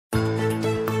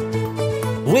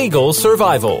Legal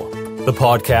Survival, the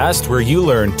podcast where you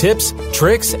learn tips,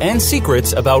 tricks, and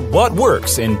secrets about what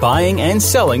works in buying and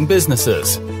selling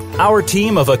businesses. Our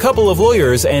team of a couple of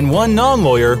lawyers and one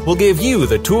non-lawyer will give you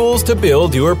the tools to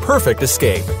build your perfect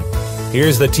escape.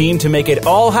 Here's the team to make it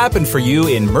all happen for you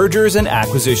in mergers and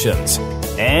acquisitions.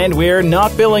 And we're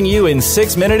not billing you in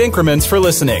 6-minute increments for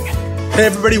listening. Hey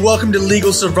everybody, welcome to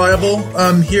Legal Survival.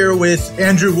 I'm here with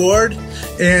Andrew Ward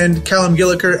and Callum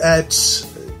Gilliker at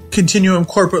Continuum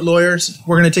Corporate Lawyers.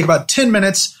 We're going to take about 10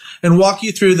 minutes and walk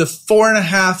you through the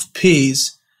 4.5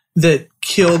 Ps that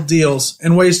kill deals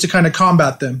and ways to kind of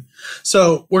combat them.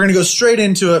 So we're going to go straight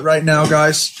into it right now,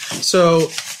 guys. So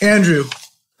Andrew,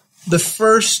 the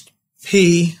first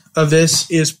P of this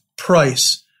is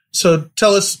price. So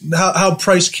tell us how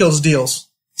price kills deals.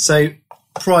 So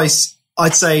price,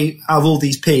 I'd say out of all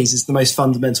these Ps is the most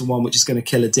fundamental one, which is going to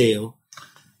kill a deal.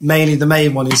 Mainly the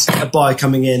main one is a buyer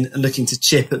coming in and looking to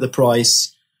chip at the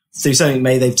price through something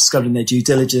maybe they've discovered in their due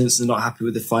diligence, they're not happy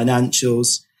with the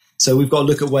financials. So we've got to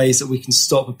look at ways that we can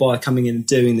stop a buyer coming in and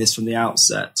doing this from the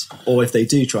outset. Or if they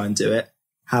do try and do it,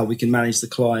 how we can manage the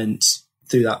client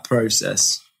through that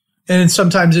process. And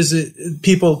sometimes is it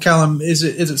people, Callum, is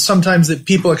it sometimes that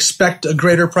people expect a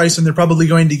greater price than they're probably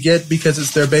going to get because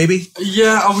it's their baby?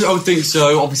 Yeah, I would think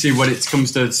so. Obviously, when it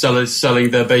comes to sellers selling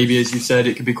their baby, as you said,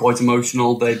 it can be quite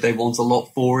emotional. They want a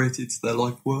lot for it. It's their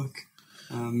life work.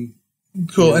 Cool.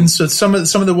 Yeah. And so some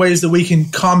of the ways that we can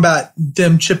combat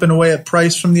them chipping away at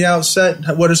price from the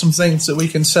outset, what are some things that we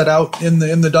can set out in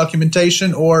the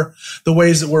documentation or the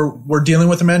ways that we're dealing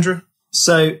with them, Andrew?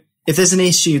 So if there's an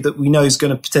issue that we know is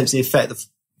going to potentially affect the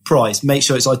price, make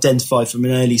sure it's identified from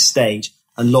an early stage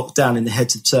and locked down in the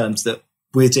heads of terms that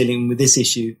we're dealing with this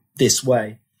issue this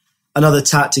way. Another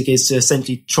tactic is to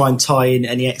essentially try and tie in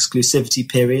any exclusivity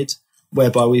period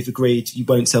whereby we've agreed you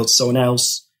won't sell to someone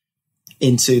else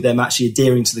into them actually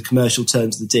adhering to the commercial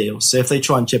terms of the deal. So if they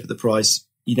try and chip at the price,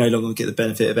 you no longer get the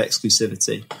benefit of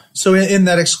exclusivity. So in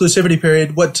that exclusivity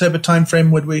period, what type of time frame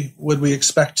would we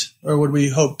expect or would we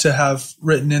hope to have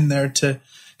written in there to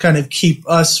kind of keep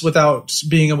us without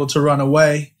being able to run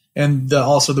away and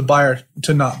also the buyer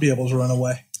to not be able to run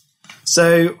away?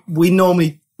 So we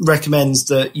normally recommend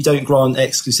that you don't grant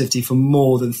exclusivity for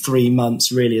more than 3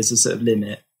 months really as a sort of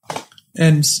limit.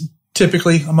 And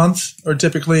typically a month, or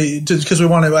typically because we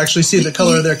want to actually see the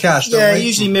color of their cash. Yeah, it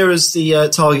usually mirrors the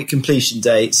target completion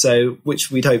date, so which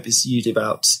we'd hope is usually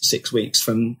about 6 weeks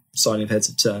from signing of heads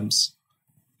of terms.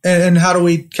 And how do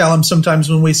we, Callum, sometimes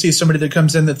when we see somebody that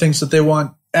comes in that thinks that they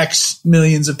want X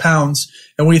millions of pounds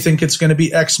and we think it's going to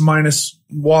be X minus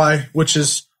Y, which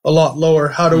is a lot lower,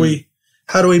 how do we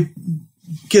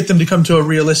get them to come to a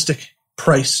realistic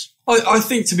price? I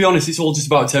think, to be honest, it's all just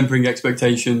about tempering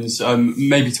expectations,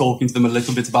 maybe talking to them a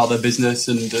little bit about their business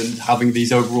and having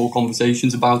these overall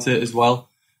conversations about it as well.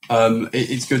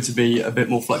 It's good to be a bit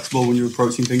more flexible when you're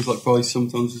approaching things like price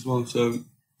sometimes as well. So,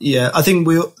 yeah, I think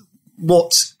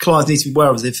what clients need to be aware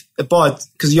of is if a buyer,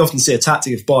 because you often see a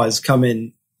tactic of buyers come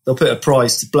in, they'll put a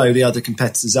price to blow the other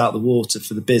competitors out of the water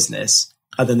for the business,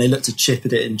 and then they look to chip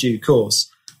at it in due course.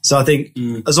 So I think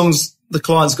as long as the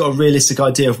client's got a realistic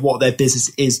idea of what their business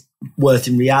is worth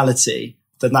in reality,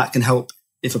 then that can help,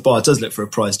 if a buyer does look for a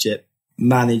price chip,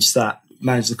 manage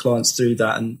the clients through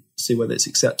that and see whether it's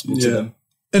acceptable to them.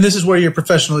 And this is where your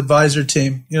professional advisor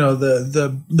team,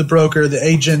 the broker, the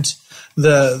agent,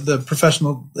 the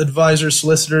professional advisors,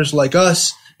 solicitors like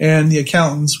us, and the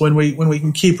accountants, when we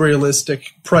can keep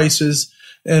realistic prices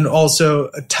and also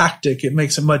a tactic, it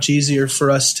makes it much easier for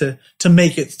us to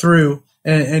make it through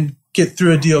and get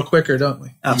through a deal quicker, don't we?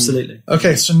 Absolutely.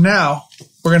 Okay, so now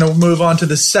we're going to move on to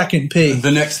the second P.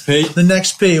 The next P. The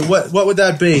next P. What would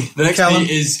that be? The next Callum?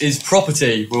 P is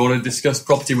property. We want to discuss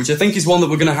property, which I think is one that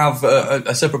we're going to have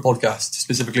a separate podcast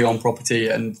specifically on property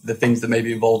and the things that may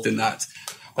be involved in that.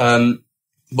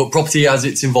 But property as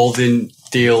it's involved in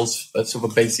deals, a sort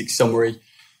of a basic summary.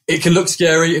 It can look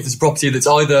scary if it's a property that's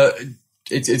either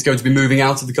it's going to be moving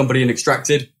out of the company and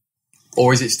extracted,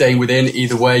 or is it staying within?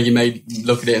 Either way, you may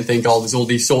look at it and think, oh, there's all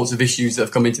these sorts of issues that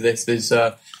have come into this. There's,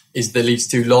 is the lease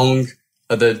too long?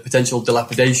 Are there potential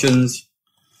dilapidations?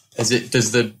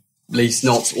 Does the lease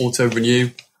not auto-renew?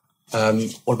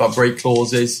 What about break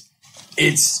clauses?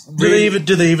 Do they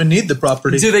even need the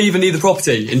property? Do they even need the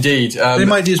property? Indeed. They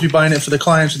might just be buying it for the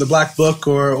clients or the black book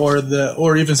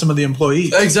or even some of the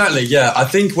employees. Exactly, yeah. I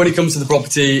think when it comes to the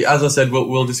property, as I said,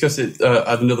 we'll discuss it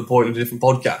at another point in a different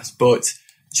podcast, but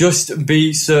just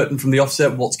be certain from the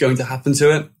offset what's going to happen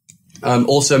to it.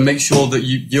 Also, make sure that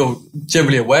you're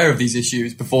generally aware of these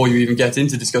issues before you even get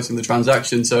into discussing the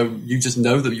transaction, so you just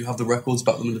know that you have the records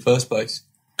about them in the first place.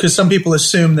 because some people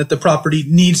assume that the property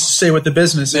needs to stay with the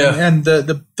business, and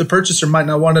the purchaser might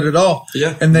not want it at all.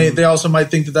 Yeah. And they also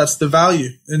might think that that's the value.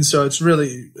 And so it's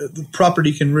really, the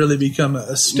property can really become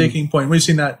a sticking point. We've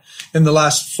seen that in the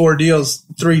last 4 deals.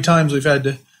 3 times we've had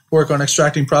to work on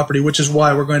extracting property, which is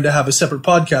why we're going to have a separate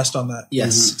podcast on that.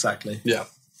 Yes, exactly. Yeah.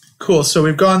 Cool. So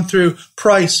we've gone through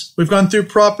price. We've gone through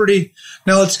property.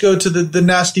 Now let's go to the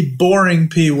nasty, boring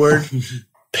P word,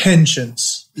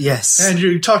 pensions. Yes.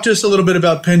 Andrew, talk to us a little bit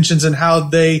about pensions and how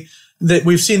that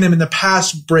we've seen them in the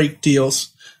past break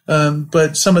deals,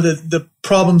 but some of the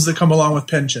problems that come along with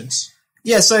pensions.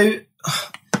 Yeah, so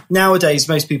nowadays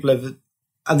most people have,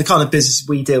 and the kind of business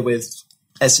we deal with,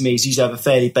 SMEs usually have a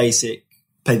fairly basic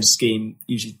pension scheme,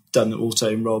 usually done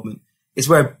auto-enrollment. It's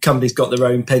where companies got their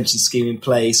own pension scheme in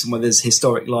place and where there's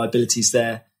historic liabilities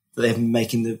there that they haven't been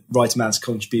making the right amount of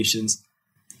contributions.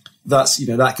 That's,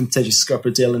 that can potentially scupper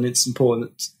a deal, and it's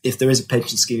important that if there is a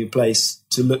pension scheme in place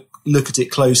to look at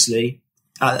it closely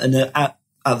at the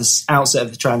outset of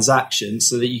the transaction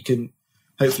so that you can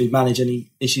hopefully manage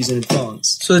any issues in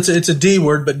advance. So it's a D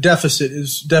word, but deficit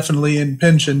is definitely in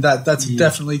pension. That's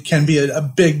definitely can be a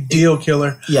big deal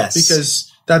killer. Yes.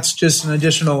 Because that's just an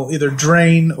additional either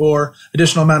drain or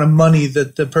additional amount of money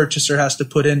that the purchaser has to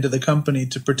put into the company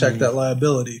to protect that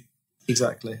liability.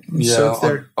 Exactly. Yeah,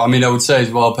 So I would say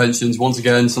as well, pensions, once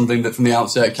again, something that from the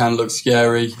outset can look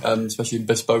scary, especially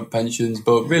bespoke pensions.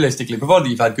 But realistically, provided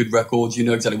you've had good records, you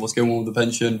know exactly what's going on with the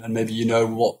pension, and maybe you know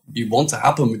what you want to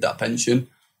happen with that pension,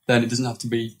 then it doesn't have to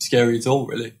be scary at all,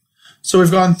 really. So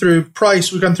we've gone through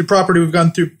price, we've gone through property, we've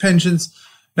gone through pensions.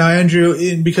 Now,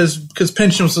 Andrew, because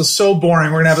pensions was so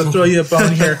boring, we're going to have to throw you a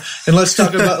bone here, and let's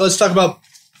talk about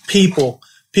people.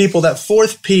 People, that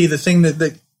fourth P, the thing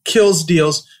that kills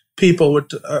deals. People,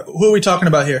 who are we talking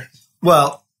about here?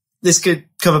 Well, this could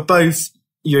cover both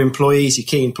your employees, your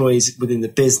key employees within the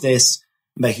business,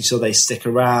 making sure they stick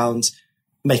around,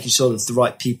 making sure that the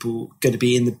right people are going to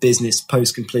be in the business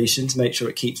post-completion to make sure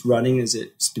it keeps running as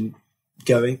it's been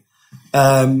going.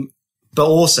 But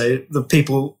also the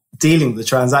people dealing with the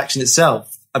transaction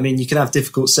itself. I mean, you can have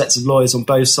difficult sets of lawyers on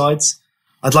both sides.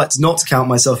 I'd like to not count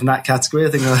myself in that category.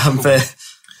 I think I'm unfair.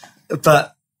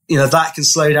 But, that can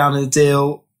slow down a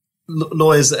deal.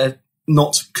 Lawyers that are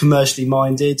not commercially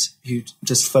minded, who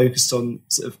just focused on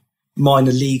sort of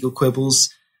minor legal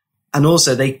quibbles, and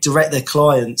also they direct their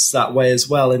clients that way as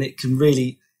well, and it can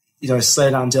really,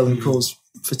 slow down deal and cause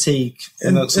fatigue.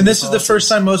 And this is the first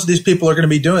time most of these people are going to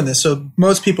be doing this. So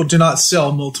most people do not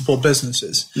sell multiple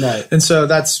businesses. No. And so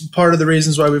that's part of the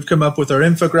reasons why we've come up with our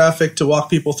infographic to walk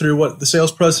people through what the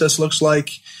sales process looks like.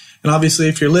 And obviously,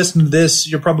 if you're listening to this,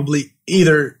 you're probably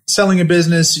either selling a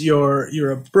business,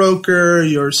 you're a broker,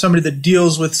 you're somebody that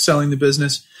deals with selling the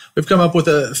business. We've come up with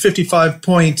a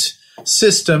 55-point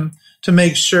system to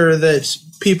make sure that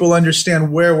people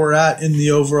understand where we're at in the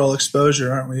overall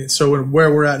exposure, aren't we? So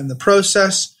where we're at in the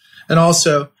process. And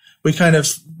also, we kind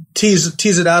of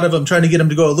tease it out of them, trying to get them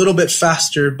to go a little bit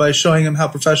faster by showing them how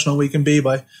professional we can be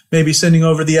by maybe sending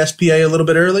over the SPA a little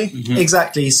bit early. Mm-hmm.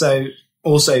 Exactly. So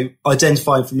also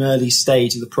identifying from an early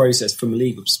stage of the process from a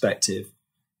legal perspective,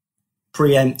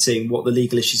 preempting what the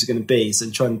legal issues are going to be, so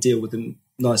trying to deal with them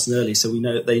nice and early so we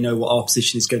know that they know what our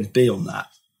position is going to be on that.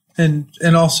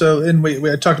 And also,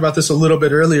 we talked about this a little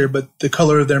bit earlier, but the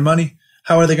color of their money,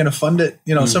 how are they going to fund it?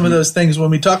 Some of those things, when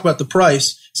we talk about the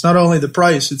price, it's not only the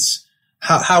price, it's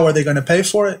how are they going to pay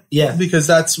for it? Yeah.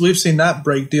 Because we've seen that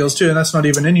break deals too, and that's not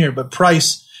even in here, but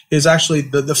price is actually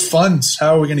the funds.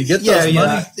 How are we going to get those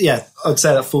money? Yeah, I'd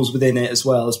say that falls within it as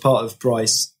well as part of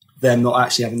price, them not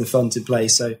actually having the funds in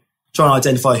place. So trying to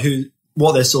identify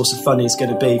what their source of funding is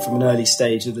going to be from an early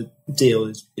stage of the deal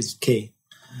is key.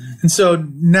 And so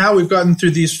now we've gotten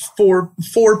through these four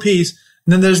Ps, and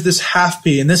then there's this half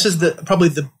P, and this is probably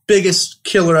the biggest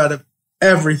killer out of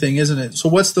everything, isn't it? So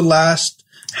what's the last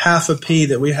half a P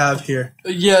that we have here?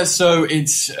 Yeah, so it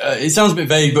sounds a bit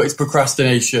vague, but it's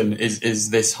procrastination is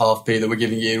this half P that we're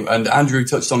giving you. And Andrew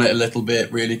touched on it a little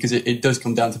bit, really, because it does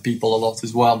come down to people a lot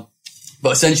as well.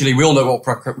 But essentially, we all know what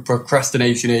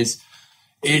procrastination is.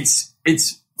 It's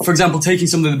for example, taking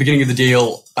something at the beginning of the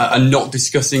deal and not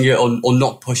discussing it or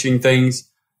not pushing things.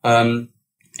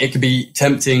 It could be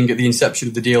tempting at the inception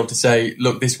of the deal to say,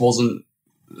 look, this wasn't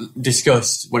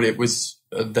discussed when it was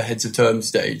the heads of terms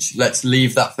stage. Let's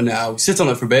leave that for now. Sit on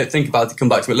it for a bit, think about it, come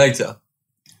back to it later.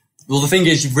 Well, the thing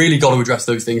is, you've really got to address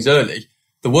those things early.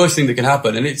 The worst thing that can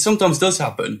happen, and it sometimes does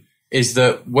happen, is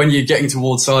that when you're getting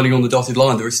towards signing on the dotted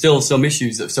line, there are still some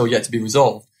issues that are still yet to be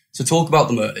resolved. So talk about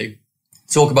them early.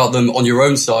 Talk about them on your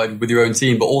own side with your own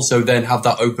team, but also then have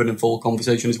that open and full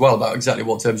conversation as well about exactly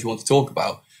what terms you want to talk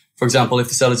about. For example, if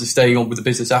the sellers are staying on with the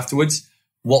business afterwards,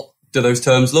 what do those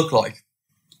terms look like?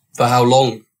 For how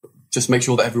long? Just make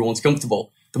sure that everyone's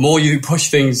comfortable. The more you push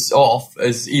things off,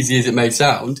 as easy as it may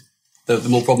sound, the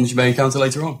more problems you may encounter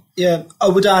later on. Yeah, I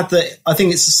would add that I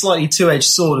think it's a slightly two-edged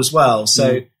sword as well.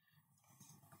 So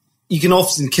you can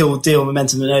often kill deal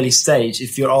momentum at an early stage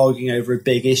if you're arguing over a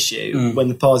big issue when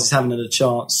the parties haven't had a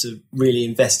chance to really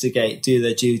investigate, do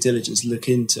their due diligence, look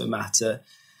into a matter.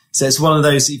 So it's one of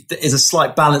those, there's a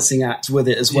slight balancing act with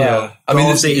it as well. Yeah. I mean,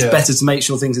 obviously it's better to make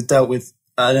sure things are dealt with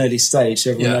at an early stage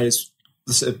so everyone knows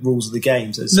the sort of rules of the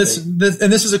game. So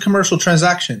this is a commercial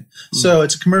transaction. So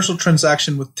it's a commercial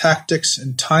transaction with tactics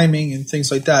and timing and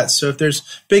things like that. So if there's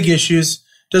big issues,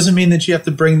 doesn't mean that you have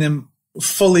to bring them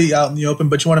fully out in the open,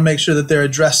 but you want to make sure that they're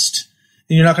addressed.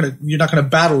 And you're not going to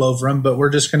battle over them, but we're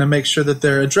just going to make sure that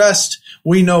they're addressed.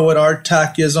 We know what our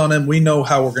tack is on them. We know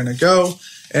how we're going to go.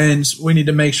 And we need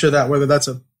to make sure that whether that's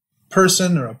a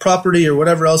person or a property or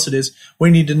whatever else it is, we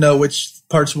need to know which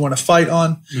parts we want to fight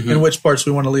on and which parts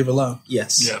we want to leave alone.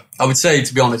 Yes. Yeah. I would say,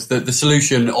 to be honest, the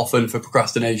solution often for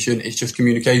procrastination is just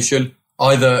communication.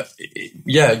 Either,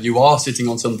 you are sitting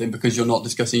on something because you're not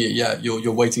discussing it yet.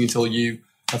 You're waiting until you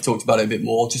have talked about it a bit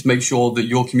more. Just make sure that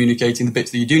you're communicating the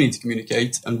bits that you do need to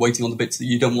communicate and waiting on the bits that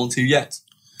you don't want to yet,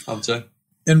 I would say.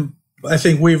 And I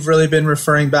think we've really been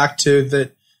referring back to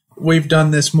that we've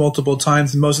done this multiple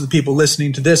times, and most of the people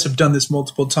listening to this have done this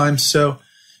multiple times. So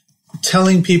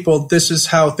telling people this is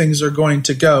how things are going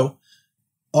to go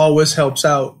always helps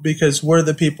out, because we're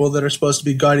the people that are supposed to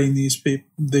be guiding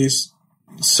these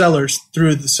sellers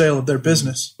through the sale of their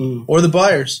business or the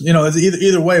buyers.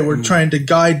 Either way, we're trying to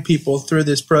guide people through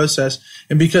this process.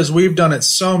 And because we've done it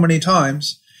so many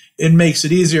times, it makes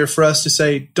it easier for us to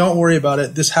say, don't worry about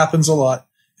it. This happens a lot.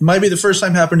 It might be the first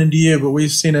time happening to you, but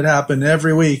we've seen it happen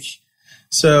every week.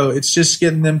 So it's just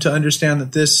getting them to understand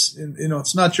that this,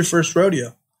 it's not your first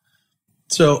rodeo.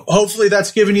 So hopefully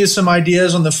that's given you some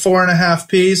ideas on the 4.5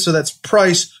 Ps. So that's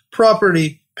price,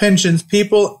 property, pensions,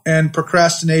 people, and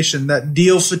procrastination, that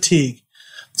deal fatigue.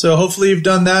 So hopefully you've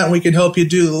done that, and we can help you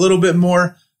do a little bit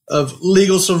more of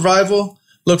legal survival.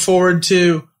 Look forward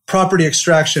to property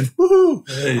extraction. Woohoo!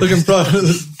 Hey.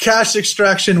 Cash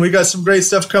extraction. We got some great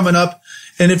stuff coming up.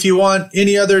 And if you want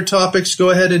any other topics,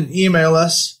 go ahead and email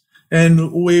us,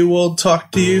 and we will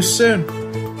talk to you soon.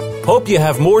 Hope you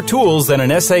have more tools than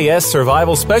an SAS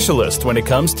survival specialist when it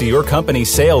comes to your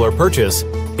company's sale or purchase.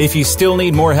 If you still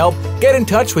need more help, get in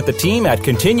touch with the team at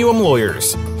Continuum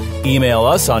Lawyers. Email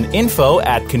us on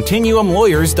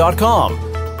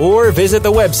info@continuumlawyers.com or visit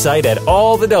the website at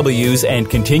allthews and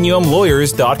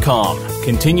continuumlawyers.com.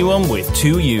 Continuum with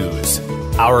 2 U's.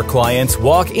 Our clients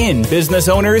walk in business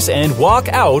owners and walk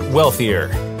out wealthier.